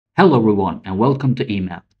Hello everyone and welcome to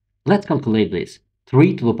eMath. Let's calculate this.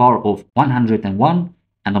 3 to the power of 101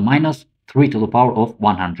 and the minus 3 to the power of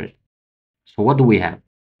 100. So what do we have?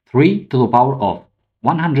 3 to the power of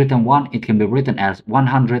 101, it can be written as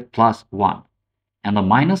 100 plus 1 and the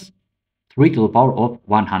minus 3 to the power of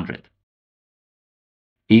 100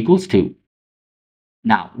 equals 2.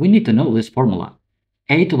 Now we need to know this formula.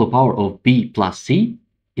 A to the power of b plus c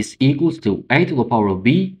is equals to a to the power of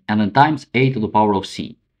b and then times a to the power of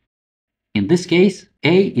c. In this case,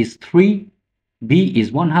 A is 3, B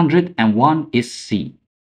is 100, and 1 is C.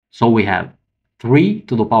 So we have 3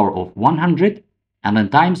 to the power of 100, and then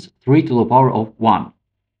times 3 to the power of 1,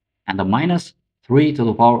 and the minus 3 to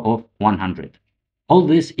the power of 100. All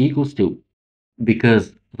this equals 2.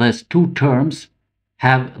 Because these two terms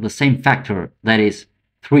have the same factor, that is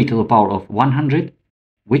 3 to the power of 100,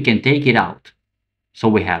 we can take it out. So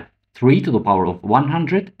we have 3 to the power of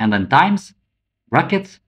 100, and then times,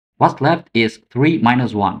 brackets, what's left is 3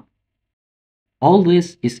 minus 1. All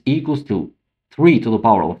this is equals to 3 to the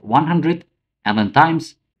power of 100 and then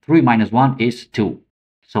times 3 minus 1 is 2.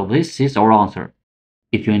 So this is our answer.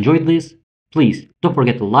 If you enjoyed this, please don't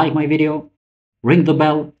forget to like my video, ring the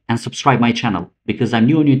bell and subscribe my channel because I'm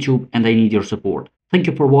new on YouTube and I need your support. Thank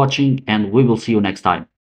you for watching and we will see you next time.